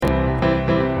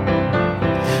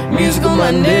Musical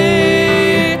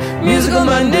Monday, Musical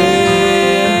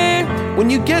Monday. When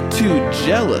you get too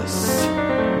jealous,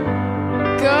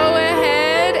 Go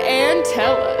ahead and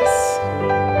tell us.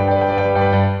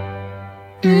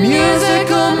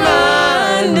 Musical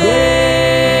Monday.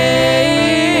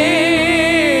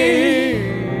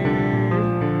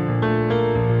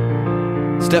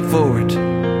 step forward.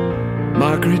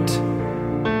 Margaret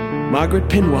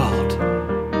Pinwald.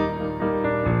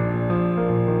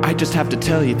 I just have to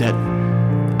tell you that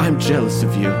I'm jealous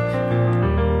of you.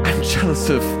 I'm jealous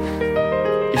of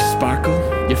your sparkle,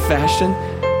 your fashion,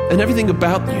 and everything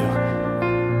about you.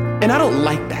 And I don't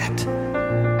like that.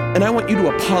 And I want you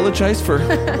to apologize for,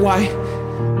 why,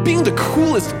 being the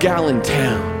coolest gal in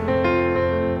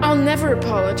town. I'll never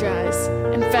apologize.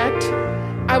 In fact,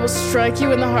 I will strike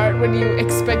you in the heart when you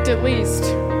expect it least.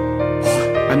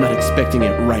 I'm not expecting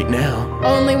it right now.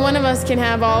 Only one of us can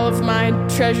have all of my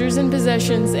treasures and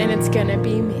possessions, and it's gonna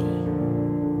be me.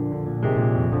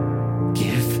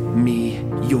 Give me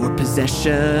your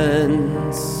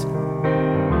possessions.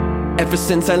 Ever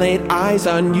since I laid eyes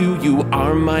on you, you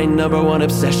are my number one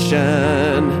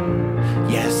obsession.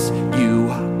 Yes, you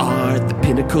are the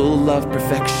pinnacle of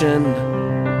perfection.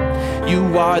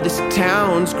 You are this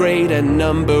town's great and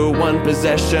number one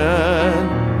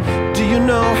possession. Do you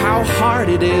know how hard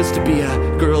it is to be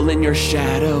a girl in your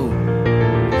shadow?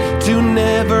 To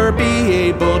never be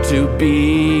able to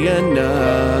be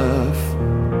enough.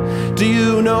 Do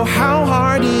you know how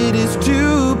hard it is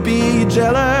to be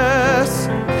jealous?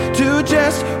 To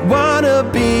just wanna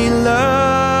be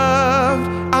loved.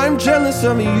 I'm jealous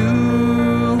of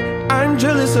you. I'm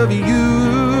jealous of you.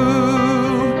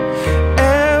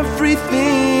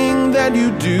 Everything that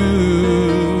you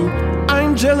do,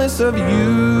 I'm jealous of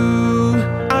you.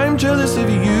 I'm jealous of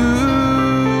you.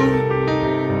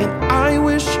 And I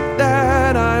wish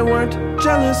that I weren't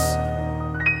jealous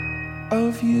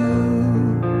of you.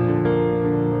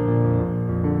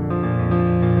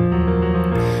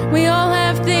 We all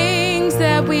have things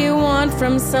that we want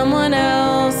from someone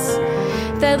else.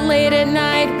 That late at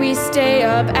night we stay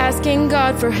up asking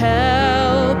God for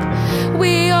help.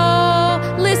 We all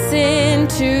listen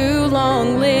to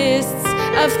long lists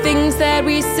of things that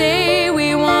we say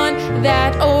we want,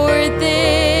 that or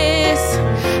this.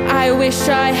 I wish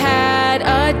I had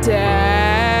a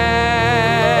dad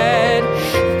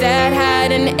that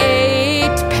had an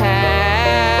 8-pack.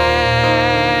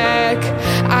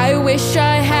 I wish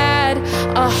I had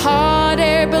a hot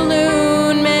air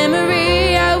balloon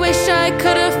memory. I wish I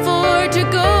could afford to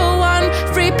go on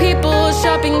free people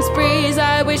shopping sprees.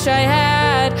 I wish I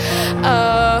had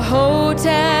a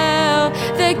hotel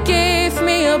that gave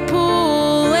me a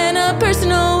pool and a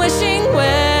personal wishing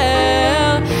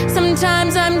well.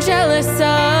 Sometimes I'm jealous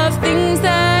of things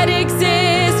that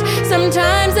exist.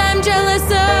 Sometimes I'm jealous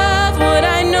of what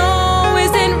I know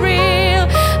isn't real.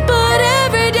 But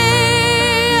every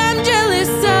day I'm jealous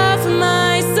of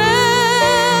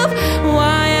myself.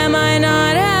 Why am I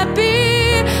not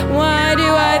happy? Why do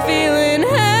I feel in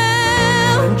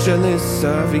hell? I'm jealous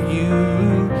of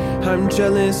you. I'm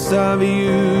jealous of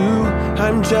you.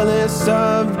 I'm jealous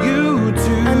of you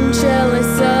too. I'm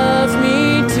jealous of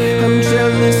me too. I'm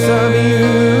jealous of you.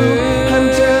 I'm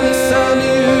jealous of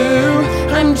you.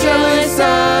 I'm jealous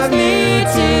of me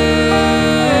too.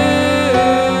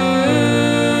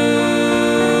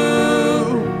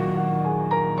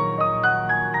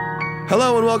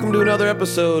 Hello and welcome to another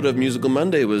episode of Musical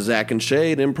Monday with Zach and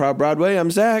Shay at Improv Broadway.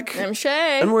 I'm Zach. I'm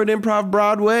Shay. And we're at Improv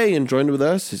Broadway, and joined with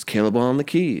us is Caleb on the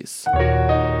keys.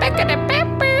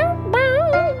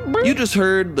 You just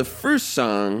heard the first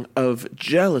song of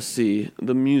Jealousy,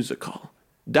 the musical,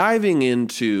 diving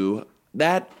into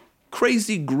that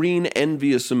crazy green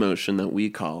envious emotion that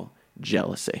we call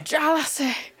jealousy.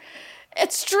 Jealousy.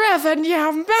 It's driven you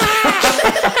mad.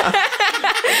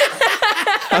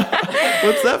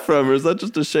 What's that from? Or is that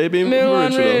just a Shay Beam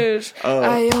Moulin original? Rouge. Oh.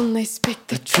 I only speak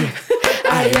the truth.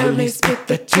 I only speak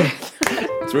the truth.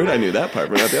 It's weird I knew that part,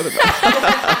 but not the other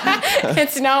part.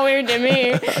 It's not weird to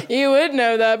me. You would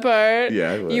know that part.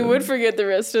 Yeah, I would. You would forget the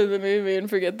rest of the movie and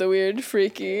forget the weird,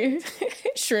 freaky,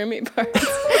 shroomy parts.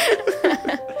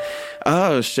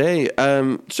 Oh, Shay.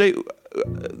 Shay,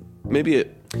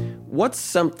 what's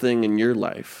something in your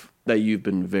life that you've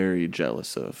been very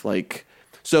jealous of? Like,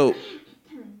 so,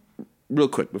 real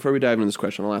quick, before we dive into this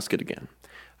question, I'll ask it again.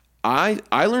 I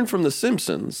learned from The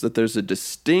Simpsons that there's a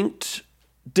distinct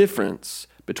difference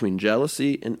between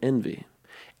jealousy and envy.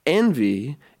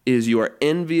 Envy is you are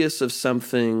envious of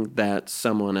something that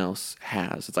someone else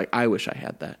has. It's like, I wish I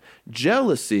had that.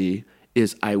 Jealousy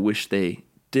is I wish they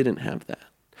didn't have that.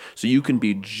 So you can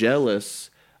be jealous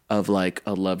of like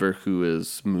a lover who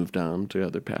has moved on to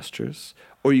other pastures,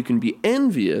 or you can be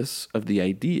envious of the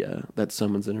idea that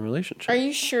someone's in a relationship. Are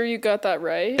you sure you got that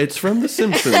right? It's from The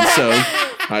Simpsons, so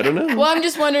I don't know. Well, I'm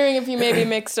just wondering if you maybe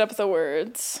mixed up the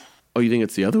words. Oh, you think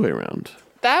it's the other way around?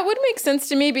 That would make sense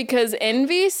to me because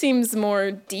envy seems more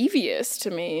devious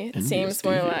to me. It Envious, seems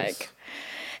more devious.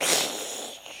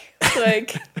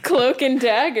 like cloak and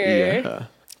dagger. Yeah.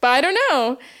 But I don't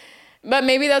know. But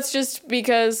maybe that's just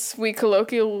because we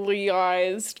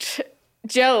colloquialized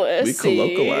jealousy. We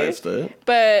colloquialized it.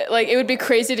 But like it would be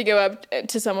crazy to go up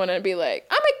to someone and be like,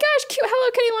 "Oh my gosh, cute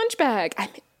Hello Kitty lunch bag." I'm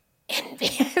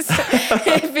envious.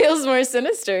 It feels more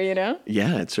sinister, you know?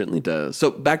 Yeah, it certainly does.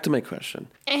 So back to my question.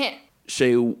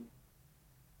 Shay,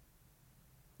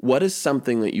 what is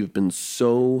something that you've been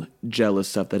so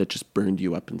jealous of that it just burned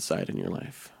you up inside in your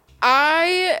life?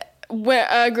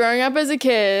 Growing up as a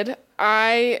kid,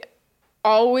 I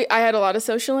had a lot of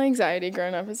social anxiety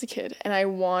growing up as a kid, and I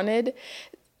wanted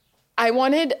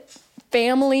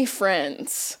family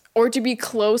friends or to be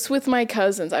close with my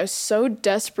cousins. I was so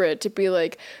desperate to be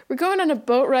like, we're going on a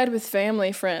boat ride with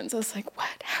family friends. I was like, what?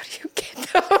 How do you get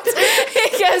those?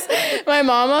 Because my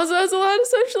mom also has a lot of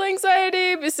social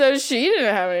anxiety, so she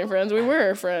didn't have any friends. We were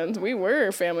her friends. We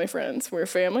were family friends. We're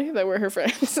family that were her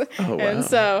friends. Oh, wow. And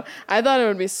so I thought it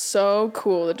would be so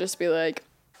cool to just be like,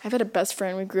 I've had a best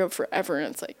friend. We grew up forever, and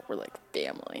it's like we're like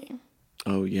family.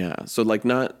 Oh yeah. So like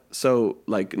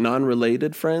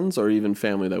non-related friends or even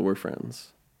family that were friends?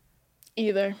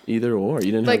 Either Or.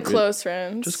 You didn't like have close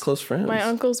friends. Just close friends. My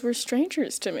uncles were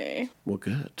strangers to me. Well,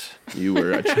 good. You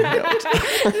were a child.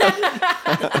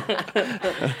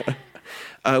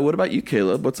 What about you,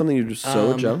 Caleb? What's something you're just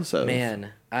so jealous of?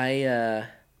 Man, I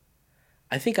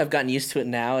think I've gotten used to it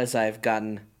now as I've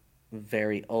gotten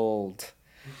very old.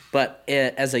 But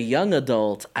as a young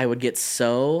adult, I would get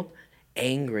so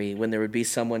angry when there would be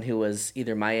someone who was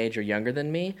either my age or younger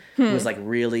than me who was like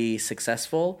really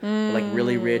successful or like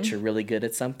really rich or really good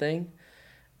at something.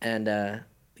 And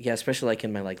yeah, especially like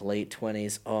in my like late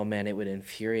 20s, oh man, it would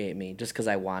infuriate me just because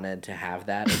I wanted to have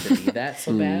that or to be that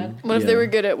so bad. What if they were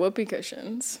good at whoopee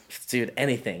cushions? Dude,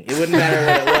 anything. It wouldn't matter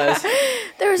what it was.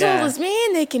 They're as Yeah. old as me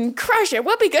and they can crush at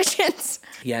whoopee cushions.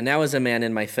 Yeah, now as a man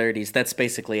in my 30s, that's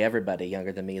basically everybody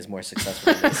younger than me is more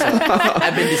successful than me. So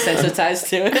I've been desensitized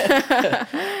to it.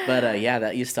 But yeah,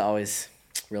 that used to always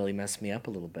really mess me up a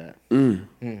little bit.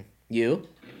 You?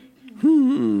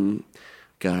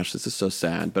 Gosh, this is so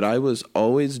sad. But I was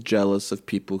always jealous of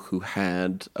people who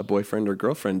had a boyfriend or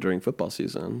girlfriend during football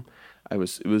season. It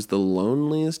was the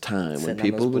loneliest time Sitting when on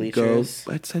people those would go. bleachers.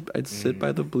 I'd sit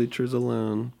by the bleachers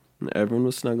alone, and everyone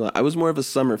was snuggling. I was more of a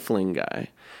summer fling guy.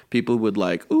 People would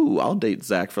like, ooh, I'll date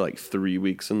Zach for like 3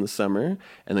 weeks in the summer,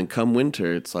 and then come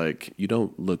winter, it's like you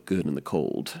don't look good in the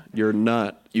cold.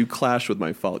 You clash with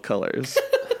my fall colors.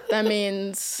 That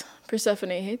means Persephone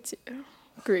hates you.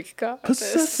 Greek goddess.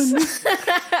 Persephone.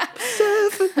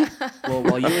 Well,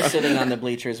 while you were sitting on the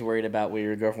bleachers worried about where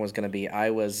your girlfriend was going to be, I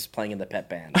was playing in the pep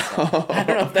band. So I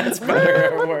don't know if that's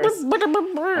better or worse.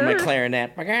 I'm a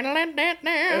clarinet.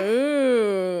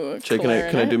 Ooh. Shay, can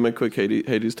I do my quick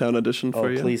Hades Town audition for Oh,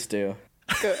 you? please do.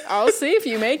 Good. I'll see if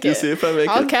you make it. You see if I make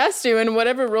I'll it? cast you in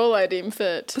whatever role I deem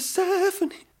fit.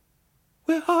 Persephone,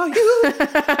 where are you?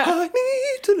 I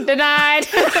need to know. Denied.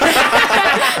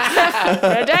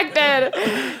 Rejected.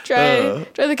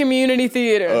 Try the community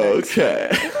theater. Okay.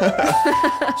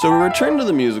 So we return to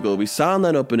the musical. We saw in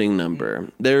that opening number,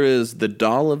 there is the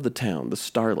doll of the town, the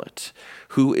starlet,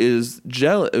 who is the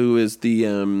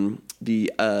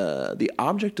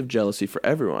object of jealousy for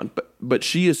everyone. But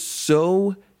she is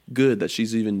so good that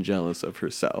she's even jealous of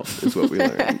herself, is what we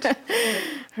learned.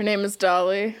 Her name is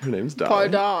Dolly. Her name's Dolly.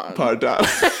 Pardon. Pardon.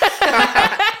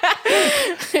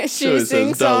 She So it sings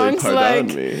says, Dolly, songs pardon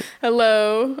like, me.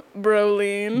 hello,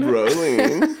 Broline.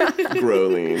 Rolling,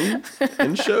 Growling,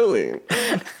 and Showling.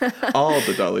 All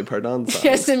the Dolly Pardon songs. She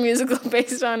has a musical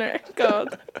based on her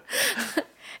called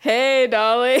Hey,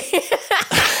 Dolly.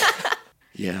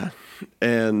 Yeah.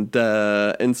 And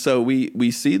so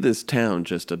we see this town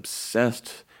just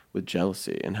obsessed with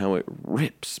jealousy and how it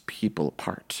rips people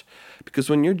apart. Because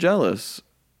when you're jealous,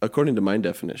 according to my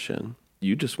definition,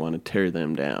 you just want to tear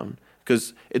them down.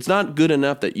 Because it's not good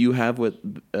enough that you have what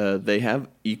they have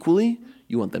equally.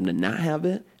 You want them to not have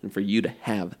it and for you to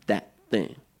have that thing.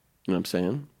 You know what I'm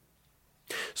saying?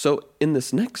 So in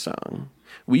this next song,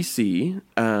 we see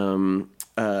a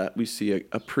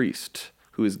priest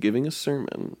who is giving a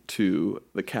sermon to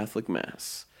the Catholic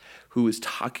Mass, who is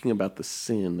talking about the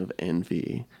sin of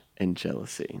envy and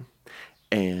jealousy.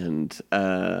 And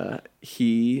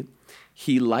he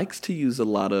likes to use a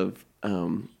lot of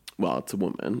well, it's a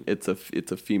woman. It's a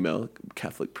female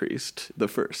Catholic priest, the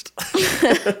first.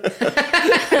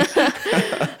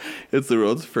 It's the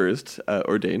world's first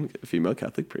ordained female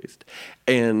Catholic priest.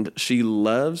 And she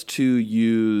loves to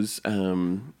use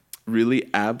really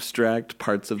abstract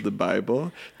parts of the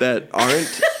Bible that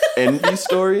aren't envy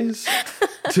stories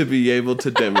to be able to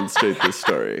demonstrate this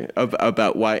story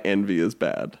about why envy is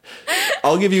bad.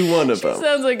 I'll give you one of them.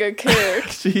 Sounds like a kook.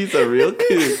 She's a real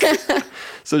kook.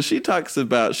 So she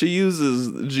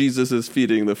uses Jesus as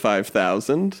feeding the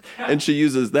 5,000, and she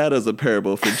uses that as a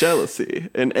parable for jealousy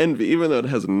and envy, even though it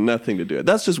has nothing to do with it.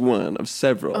 That's just one of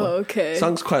several. Oh, okay. The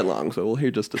song's quite long, so we'll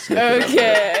hear just a snippet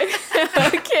Okay.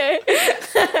 Okay.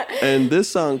 And this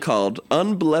song called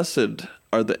Unblessed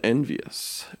Are the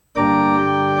Envious.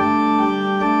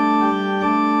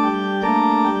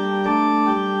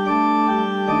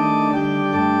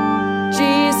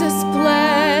 Jesus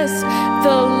blessed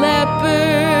the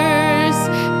lepers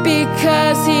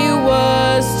because he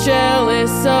was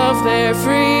jealous of their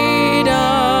freedom.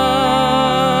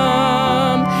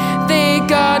 They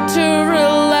got to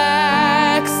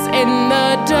relax in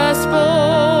the Dust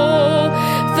Bowl,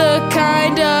 the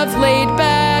kind of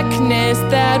laid-backness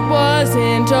that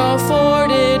wasn't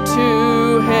afforded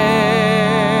to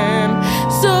him.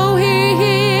 So he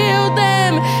healed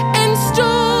them and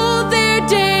stole their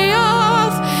day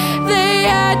off. They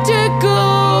had to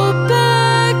go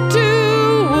back to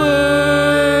work.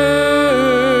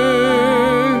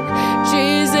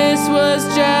 Jesus was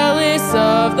jealous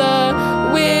of the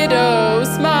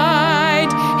widow's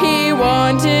mite. He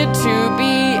wanted to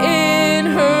be in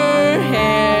her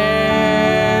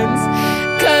hands,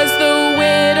 'cause the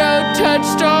widow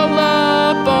touched all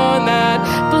up on that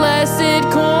blessed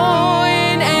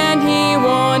coin, and he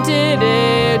wanted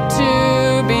it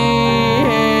to be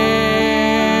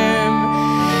him.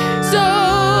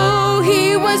 So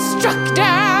he was struck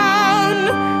down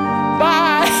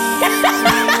by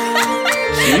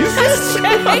Jesus?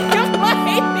 strike of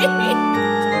lightning.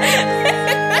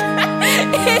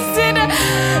 Is it a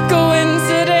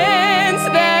coincidence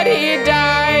that he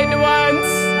died once?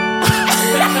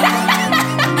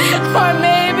 Or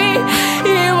maybe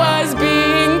he was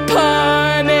being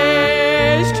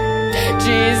punished.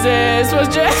 Jesus was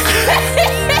just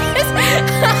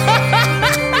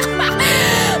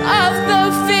of the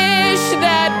fish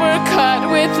that were cut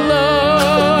with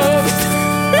loaves.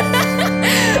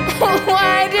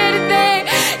 Why did they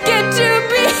get to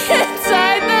be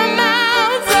inside the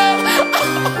mouths of those?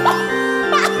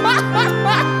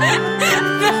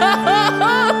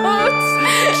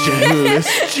 Jealous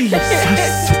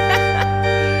Jesus.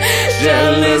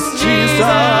 Jealous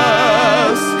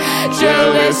Jesus.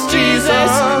 Jealous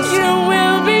Jesus, you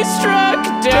will be struck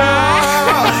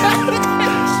down.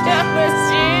 Jealous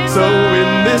Jesus. So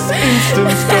in this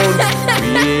instance, don't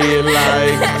be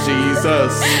like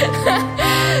Jesus.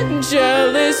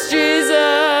 Jealous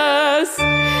Jesus,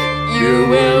 you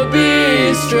will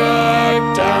be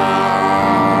struck down.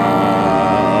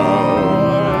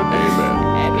 Amen.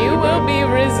 And you will be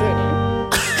risen.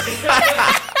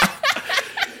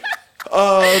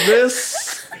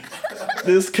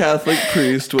 This Catholic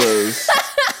priest was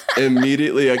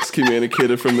immediately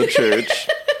excommunicated from the church.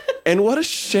 And what a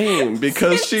shame,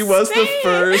 because she was the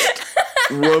first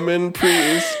woman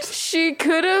priest. She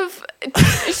could have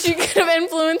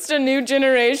influenced a new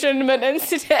generation, but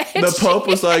instead The Pope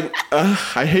was like,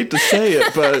 I hate to say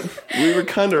it, but we were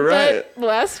kind of right.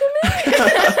 Blasphemy.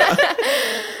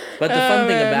 But the fun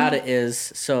thing about it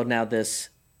is, so now this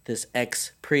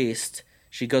ex-priest,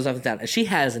 she goes up and down, and she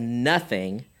has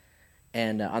nothing.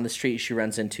 And on the street, she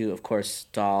runs into, of course,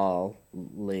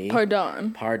 Dolly.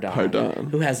 Pardon. Pardon.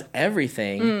 Who has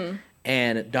everything.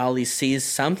 And Dolly sees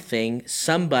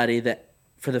somebody that,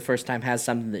 for the first time, has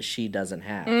something that she doesn't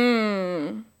have.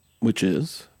 Which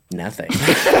is? Nothing.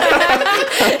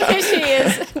 She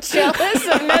is jealous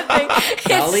of nothing.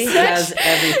 Dolly has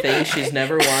everything. She's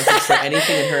never wanted for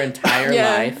anything in her entire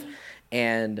life.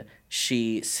 And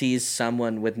she sees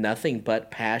someone with nothing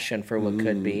but passion for what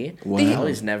could be. Wow.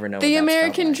 Dolly's never known The what that's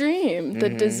American felt like. dream, the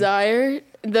desire,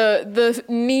 the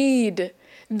need,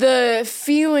 the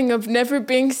feeling of never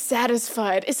being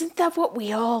satisfied. Isn't that what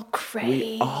we all crave?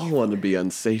 We all want to be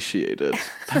unsatiated.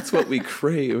 That's what we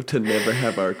crave, to never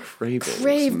have our cravings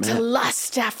Crave met. to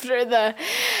lust after the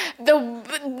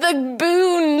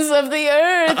boons of the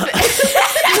earth.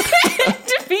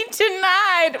 To be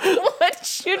denied what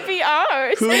should be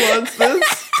ours. Who wants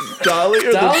this? Dolly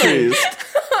or Dolly. the priest?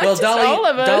 Well, all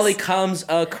of us. Dolly comes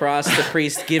across the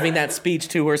priest giving that speech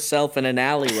to herself in an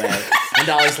alleyway. And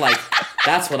Dolly's like,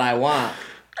 that's what I want.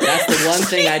 That's the one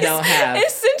thing I don't have.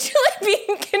 Essentially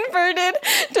being converted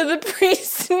to the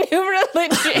priest's new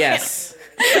religion. Yes.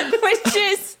 Which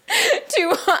is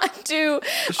to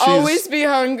always be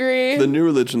hungry. The new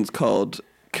religion's called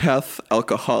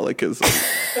Cath-alcoholicism.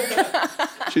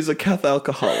 She's a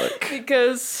Cath-alcoholic.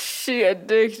 Because she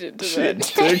addicted to She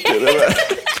that. addicted to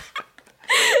that.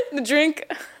 The drink.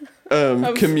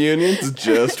 Communion's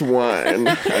just wine.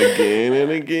 Again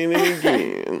and again and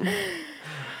again.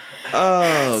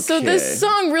 Okay. So this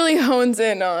song really hones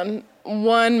in on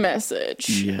one message,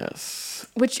 Yes.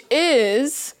 which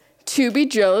is to be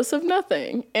jealous of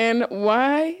nothing. And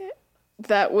why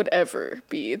that would ever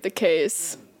be the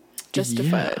case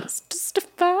justifies.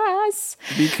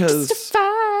 Because,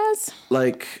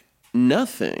 like,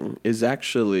 nothing is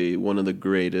actually one of the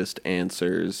greatest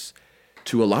answers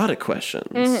to a lot of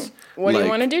questions. What do you Like,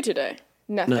 want to do today?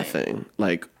 Nothing. Nothing.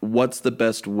 Like, what's the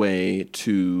best way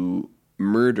to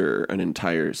murder an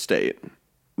entire state?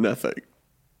 Nothing.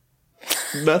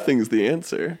 Nothing's the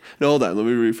answer. No, hold on. Let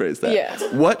me rephrase that. Yeah.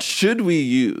 What should we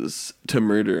use to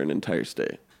murder an entire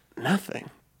state? Nothing.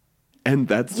 And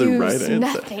that's the right Use answer.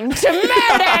 nothing to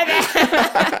murder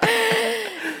them.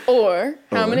 Or,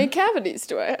 how many cavities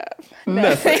do I have?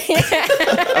 Nothing.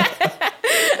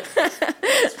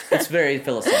 It's very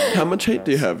philosophical. How much hate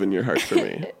do you have in your heart for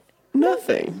me?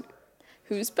 Nothing.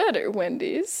 Who's better,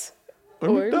 Wendy's Or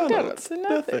McDonald's?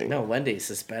 Nothing. No, Wendy's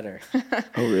is better. Oh,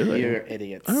 really? You're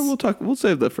idiots. All right, we'll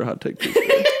save that for Hot Take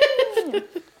Tuesday.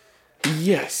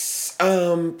 Yes.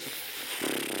 And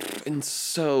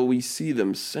so we see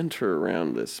them center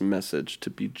around this message to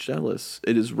be jealous.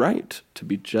 It is right to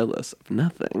be jealous of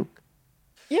nothing.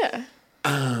 Yeah.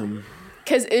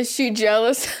 Because is she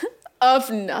jealous of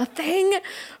nothing?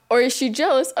 Or is she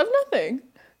jealous of nothing?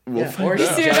 We'll Yeah, find or out. she's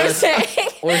See what I'm jealous, saying?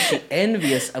 or is she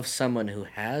envious of someone who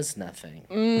has nothing?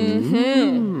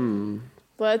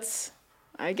 Let's,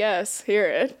 I guess, hear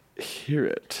it. Hear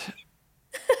it.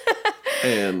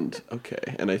 And, okay,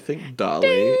 and I think Dolly...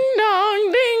 Ding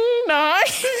dong, ding dong.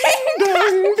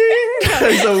 Ding, ding.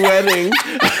 There's a wedding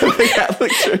at the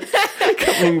Catholic Church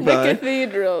coming The by.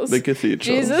 cathedrals. The cathedral.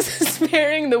 Jesus is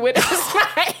sparing the widow's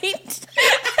mite.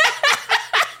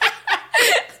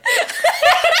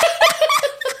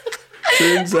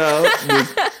 Turns out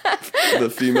the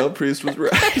female priest was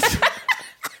right.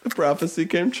 The prophecy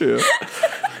came true.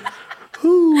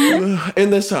 Whew.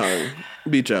 In the song,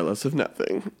 Be Jealous of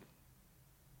Nothing.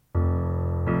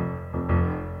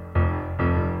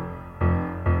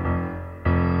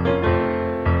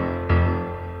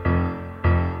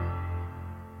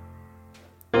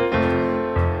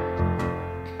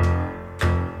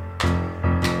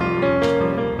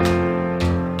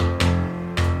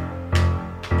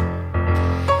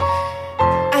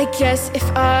 I guess if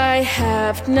I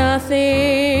have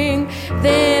nothing,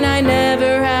 then I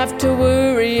never have to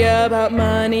worry about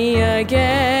money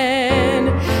again.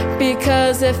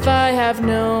 Because if I have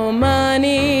no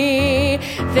money,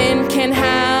 then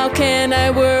how can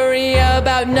I worry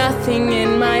about nothing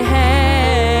in my hands?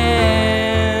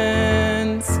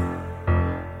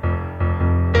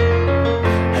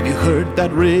 Have you heard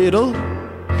that riddle?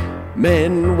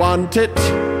 Men want it,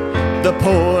 the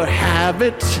poor have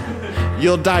it.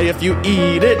 You'll die if you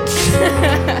eat it.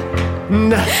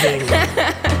 Nothing.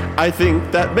 I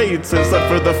think that made sense up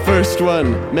for the first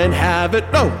one. Men have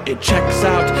it. No, it checks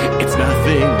out. It's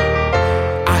nothing.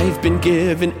 I've been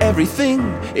given everything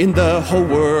in the whole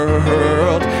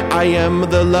world. I am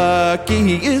the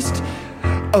luckiest.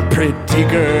 A pretty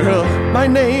girl. My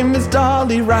name is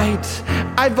Dolly Wright.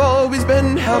 I've always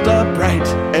been held upright.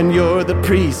 And you're the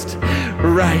priest,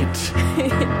 right?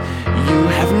 You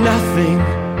have nothing.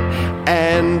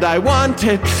 And I want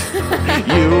it.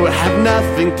 You have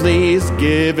nothing, please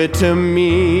give it to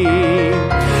me.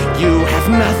 You have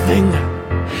nothing,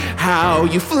 how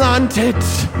you flaunt it.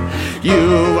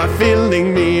 You are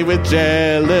filling me with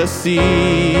jealousy.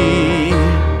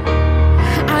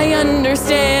 I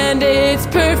understand, it's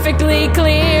perfectly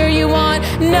clear. You want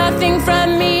nothing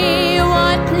from me, you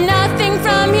want nothing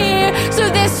from here. So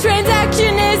this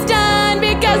transaction is done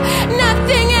because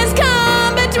nothing has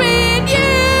come between you.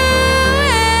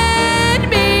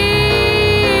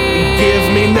 Give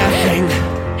me nothing.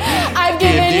 I've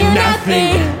given you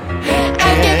nothing.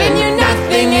 I've given you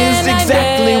nothing is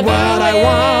exactly what I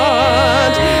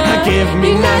want. Give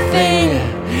me nothing.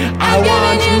 I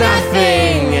want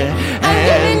nothing.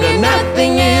 And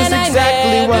nothing is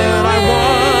exactly what I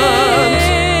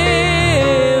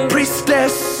want.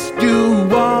 Priestess, you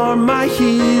are my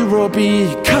hero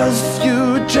because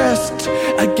you just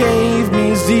gave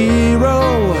me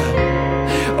zero.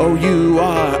 Oh, you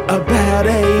are a bad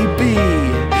AB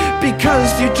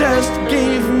because you just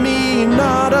gave me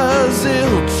not a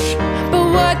zilch. But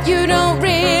what you don't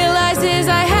realize is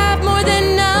I have more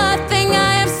than nothing.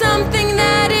 I have something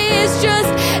that is just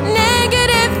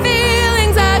negative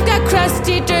feelings. I've got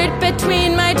crusty dirt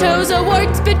between my toes, a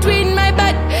wart between my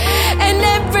butt. And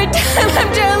every time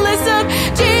I'm jealous of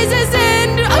Jesus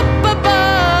and up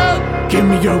above. Give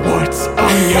me your warts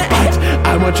on your butt.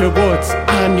 I want your warts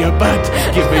on your butt.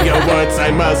 Give me your warts,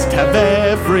 I must have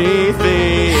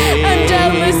everything. I'm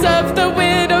jealous of the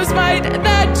widow's mite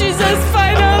that Jesus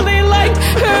finally liked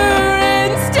her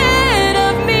instead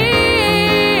of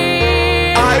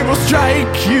me. I will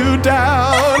strike you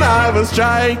down, I will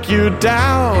strike you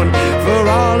down for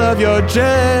all of your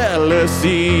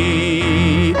jealousy.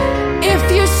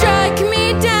 If you strike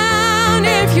me down,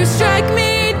 if you strike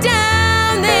me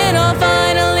down, then I'll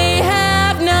finally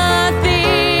have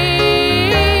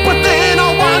nothing. But then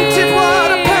I wanted,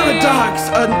 what a paradox,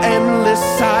 an endless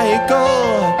cycle.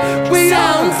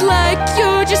 Sounds like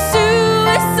you're just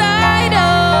suicidal.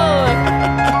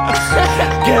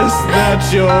 Guess that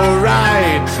you're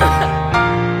right.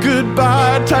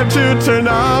 Goodbye, time to turn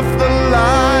off the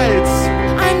lights.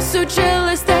 I'm so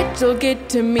jealous that you'll get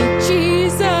to meet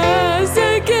Jesus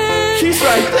again. He's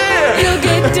right there. You'll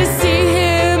get to see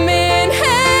him in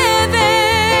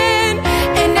heaven,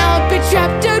 and I'll be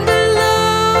trapped down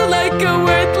below like a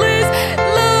worthless,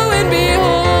 lo and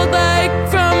behold, like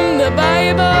from the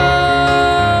Bible.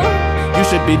 You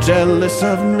should be jealous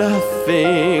of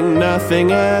nothing,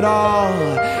 nothing at all.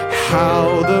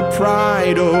 How the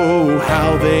pride, oh,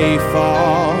 how they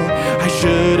fall. I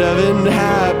should have been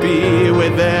happy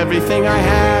with everything I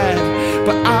had,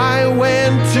 but I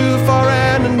went too far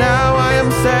and now I am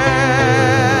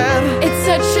sad. It's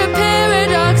such a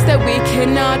paradox that we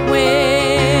cannot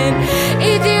win.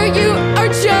 Either you are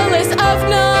jealous of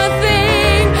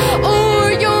nothing,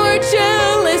 or you're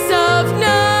jealous of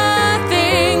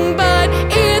nothing. But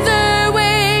either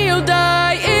way, you'll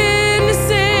die in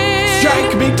sin.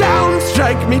 Strike me down,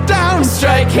 strike me down,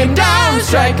 Strike him down,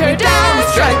 strike her down,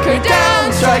 strike her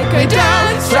down, strike her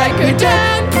down, strike her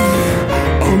down.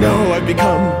 Oh no, I've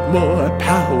become more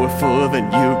powerful than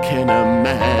you can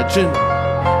imagine.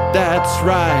 That's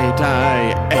right,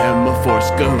 I am a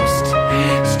Force ghost.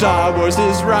 Star Wars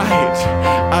is right,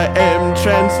 I am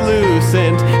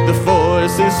translucent. The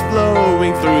Force is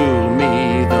flowing through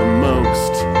me the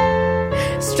most.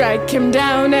 Strike him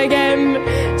down again,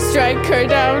 strike her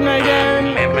down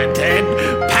again. Limited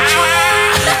power!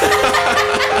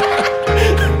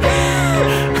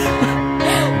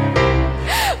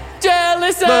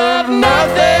 Jealous of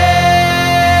nothing.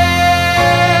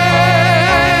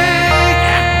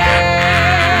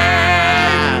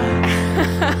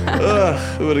 Ugh,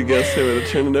 who would have guessed they would have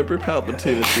turned into Emperor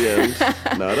Palpatine at the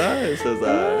end? Not I, says I.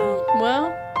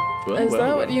 Well, is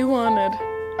that what you wanted?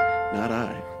 Not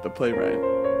I, the playwright.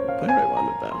 The playwright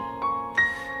wanted that.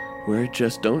 We're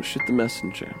just don't shoot the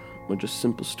messenger. We're just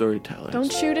simple storytellers.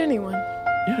 Don't shoot anyone.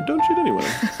 Yeah, don't shoot anyone.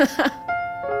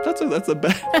 That's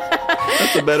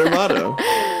a better motto.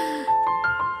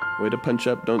 Way to punch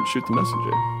up, don't shoot the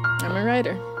messenger. I'm a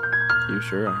writer. You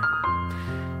sure are.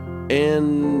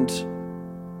 And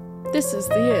This is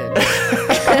the end.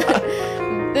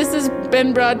 This has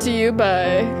been brought to you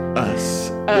by us.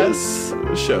 This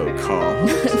show called